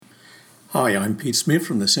Hi, I'm Pete Smith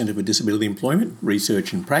from the Centre for Disability Employment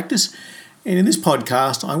Research and Practice, and in this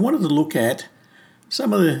podcast I wanted to look at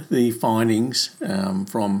some of the findings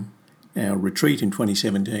from our retreat in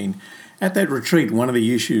 2017. At that retreat, one of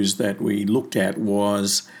the issues that we looked at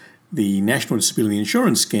was the National Disability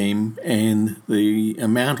Insurance Scheme and the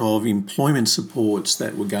amount of employment supports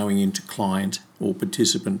that were going into client or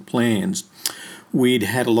participant plans. We'd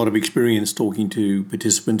had a lot of experience talking to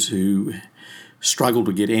participants who struggled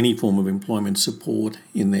to get any form of employment support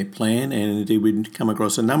in their plan, and we'd come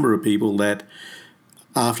across a number of people that,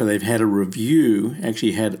 after they've had a review,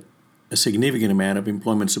 actually had a significant amount of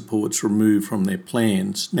employment supports removed from their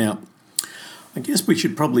plans. Now, I guess we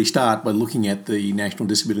should probably start by looking at the National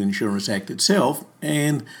Disability Insurance Act itself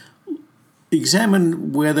and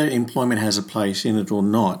examine whether employment has a place in it or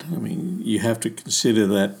not. I mean, you have to consider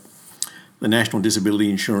that the National Disability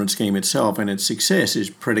Insurance Scheme itself and its success is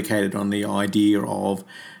predicated on the idea of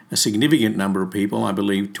a significant number of people, I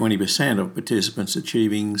believe 20% of participants,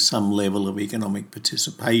 achieving some level of economic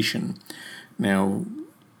participation. Now,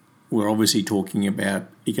 we're obviously talking about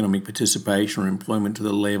economic participation or employment to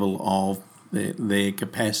the level of their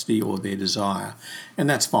capacity or their desire, and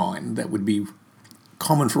that's fine. That would be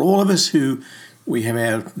common for all of us who we have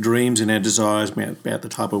our dreams and our desires about the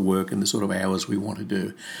type of work and the sort of hours we want to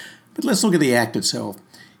do. But let's look at the Act itself.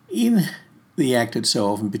 In the Act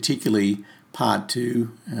itself, and particularly Part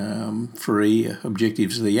 2, 3,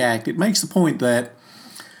 Objectives of the Act, it makes the point that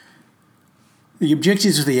the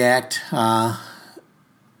objectives of the Act are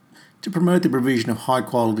to promote the provision of high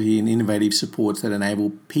quality and innovative supports that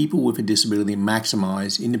enable people with a disability to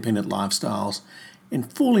maximise independent lifestyles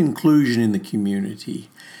and full inclusion in the community,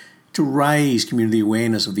 to raise community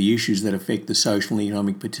awareness of the issues that affect the social and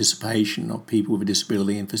economic participation of people with a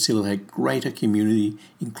disability and facilitate greater community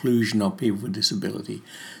inclusion of people with disability.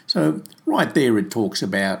 So right there it talks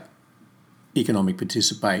about economic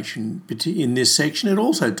participation. But in this section it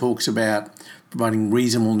also talks about providing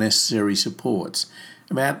reasonable necessary supports,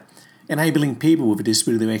 about enabling people with a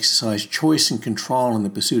disability to exercise choice and control in the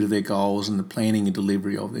pursuit of their goals and the planning and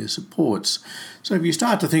delivery of their supports. So if you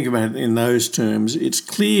start to think about it in those terms, it's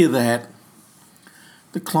clear that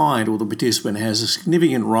the client or the participant has a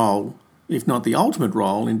significant role, if not the ultimate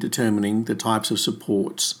role, in determining the types of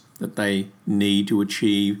supports that they need to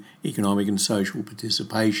achieve economic and social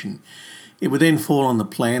participation. It would then fall on the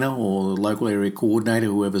planner or the local area coordinator,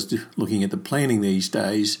 whoever's looking at the planning these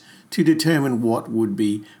days, to determine what would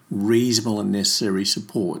be reasonable and necessary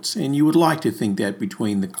supports. And you would like to think that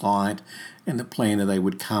between the client and the planner they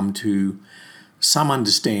would come to some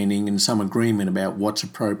understanding and some agreement about what's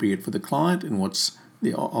appropriate for the client and what's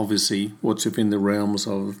within the realms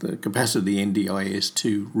of the capacity of the NDIS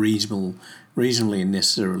to reasonably and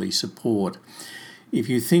necessarily support. If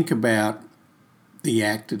you think about the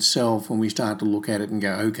Act itself, when we start to look at it and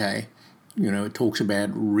go, okay, it talks about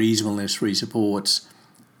reasonable and necessary supports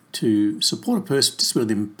to support a person with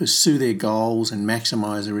disability to pursue their goals and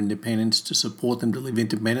maximise their independence, to support them to live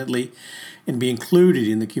independently and be included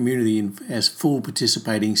in the community as full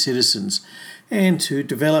participating citizens, and to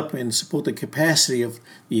develop and support the capacity of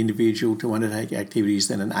the individual to undertake activities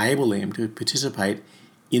that enable them to participate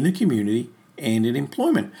in the community and in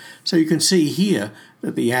employment. So you can see here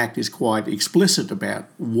that the Act is quite explicit about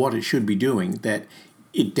what it should be doing, that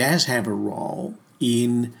it does have a role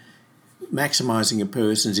in maximising a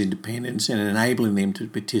person's independence and enabling them to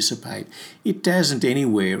participate. It doesn't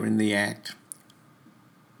anywhere in the Act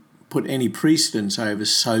put any precedence over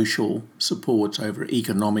social supports, over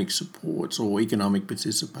economic supports or economic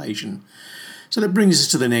participation. So that brings us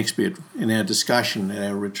to the next bit in our discussion at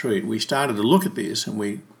our retreat. We started to look at this and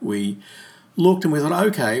we looked and we thought,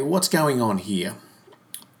 okay, what's going on here?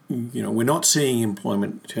 We're not seeing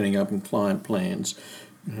employment turning up in client plans.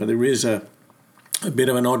 There is a bit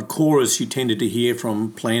of an odd chorus you tended to hear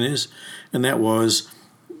from planners, and that was,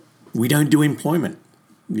 we don't do employment.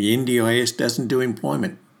 The NDIS doesn't do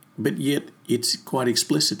employment, but yet it's quite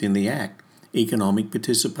explicit in the Act. Economic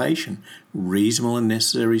participation, reasonable and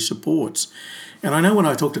necessary supports. And I know when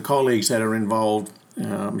I talk to colleagues that are involved,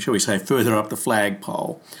 shall we say, further up the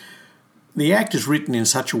flagpole, the Act is written in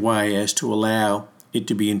such a way as to allow it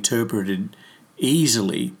to be interpreted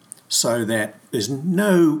easily so that there's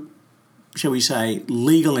no, shall we say,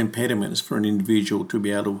 legal impediments for an individual to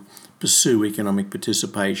be able to pursue economic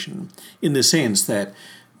participation, in the sense that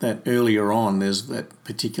earlier on there's that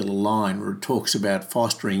particular line where it talks about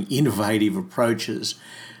fostering innovative approaches.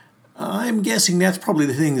 I'm guessing that's probably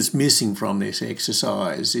the thing that's missing from this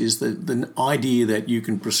exercise, is the idea that you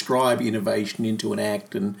can prescribe innovation into an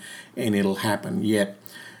Act and it'll happen. Yet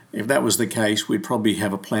If that was the case, we'd probably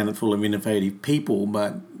have a planet full of innovative people,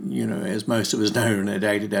 but, as most of us know in our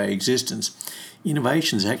day-to-day existence,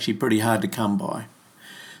 innovation is actually pretty hard to come by.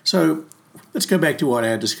 So let's go back to what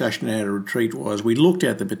our discussion at our retreat was. We looked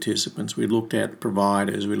at the participants, we looked at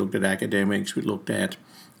providers, we looked at academics, we looked at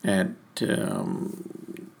a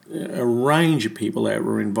range of people that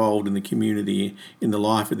were involved in the community, in the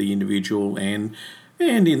life of the individual, and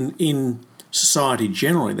in society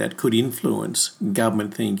generally that could influence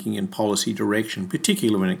government thinking and policy direction,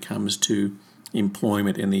 particularly when it comes to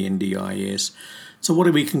employment and the NDIS. So what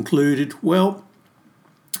have we concluded? Well,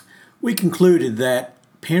 we concluded that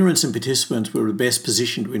parents and participants were the best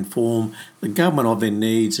positioned to inform the government of their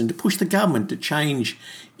needs and to push the government to change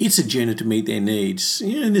its agenda to meet their needs,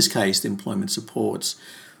 in this case, the employment supports.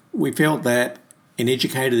 We felt that an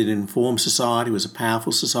educated and informed society was a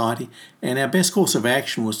powerful society, and our best course of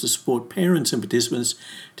action was to support parents and participants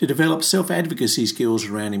to develop self-advocacy skills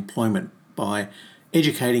around employment by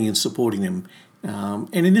educating and supporting them.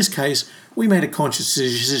 And in this case, we made a conscious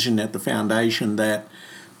decision at the foundation that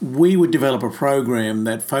we would develop a program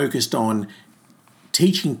that focused on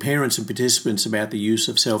teaching parents and participants about the use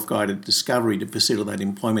of self-guided discovery to facilitate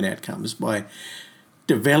employment outcomes by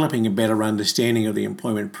developing a better understanding of the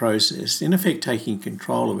employment process, in effect taking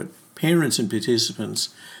control of it. Parents and participants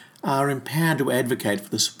are empowered to advocate for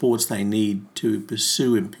the supports they need to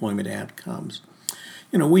pursue employment outcomes.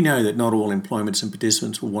 We know that not all employments and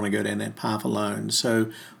participants will want to go down that path alone.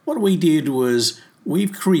 So what we did was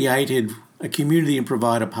we've created a community and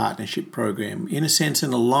provider partnership program, in a sense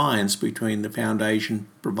an alliance between the foundation,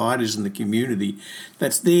 providers and the community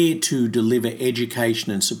that's there to deliver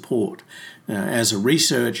education and support. As a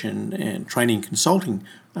research and training consulting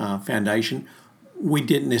foundation, we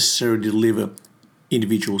didn't necessarily deliver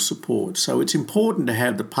individual support. So it's important to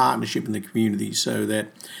have the partnership in the community so that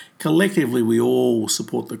collectively we all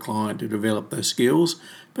support the client to develop those skills.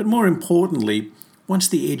 But more importantly, once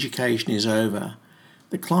the education is over,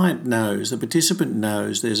 the client knows, the participant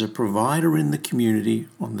knows there's a provider in the community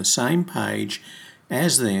on the same page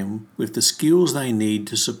as them with the skills they need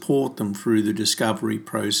to support them through the discovery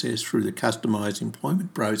process, through the customised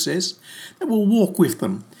employment process, that will walk with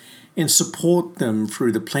them and support them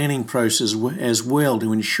through the planning process as well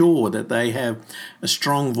to ensure that they have a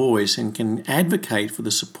strong voice and can advocate for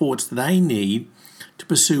the supports they need to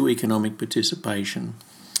pursue economic participation.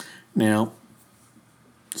 Now,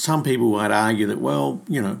 some people might argue that,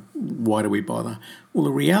 why do we bother? Well,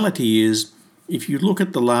 the reality is, if you look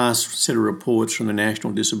at the last set of reports from the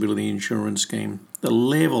National Disability Insurance Scheme, the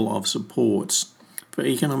level of supports for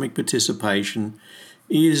economic participation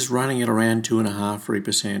is running at around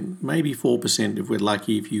 2.5-3%, maybe 4% if we're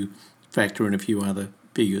lucky if you factor in a few other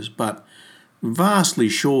figures, but vastly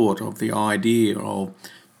short of the idea of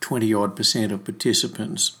 20-odd% of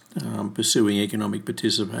participants pursuing economic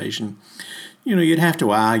participation. You'd have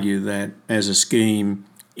to argue that as a scheme,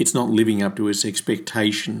 it's not living up to its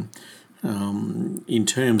expectation in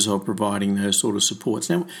terms of providing those sort of supports.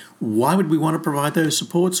 Now, why would we want to provide those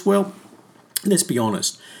supports? Well, let's be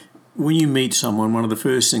honest. When you meet someone, one of the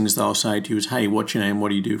first things they'll say to you is, hey, what's your name? What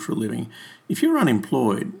do you do for a living? If you're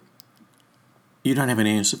unemployed, you don't have an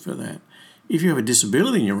answer for that. If you have a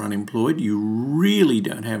disability and you're unemployed, you really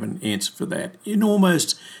don't have an answer for that. It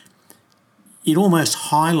almost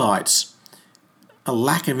highlights a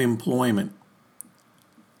lack of employment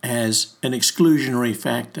as an exclusionary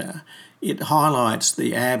factor. It highlights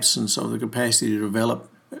the absence of the capacity to develop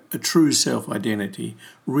a true self-identity,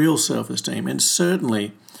 real self-esteem, and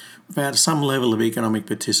certainly without some level of economic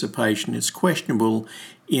participation, it's questionable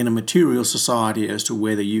in a material society as to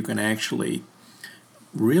whether you can actually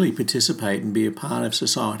really participate and be a part of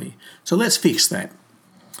society. So let's fix that.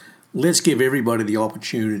 Let's give everybody the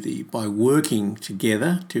opportunity by working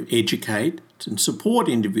together to educate and support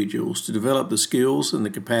individuals to develop the skills and the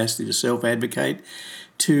capacity to self-advocate,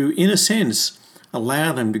 to, in a sense,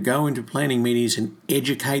 allow them to go into planning meetings and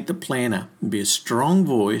educate the planner and be a strong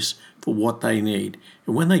voice for what they need.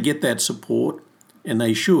 And when they get that support, and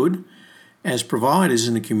they should, as providers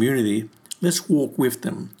in the community, let's walk with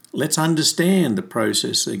them. Let's understand the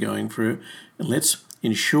process they're going through, and let's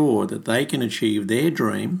ensure that they can achieve their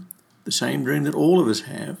dream, the same dream that all of us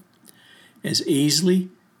have, as easily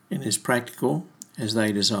and as practical as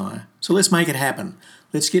they desire. So let's make it happen.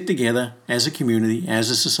 Let's get together as a community, as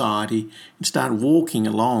a society, and start walking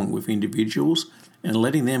along with individuals and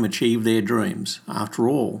letting them achieve their dreams. After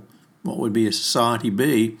all, what would be a society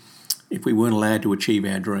be if we weren't allowed to achieve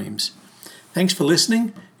our dreams? Thanks for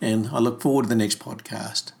listening, and I look forward to the next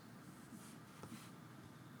podcast.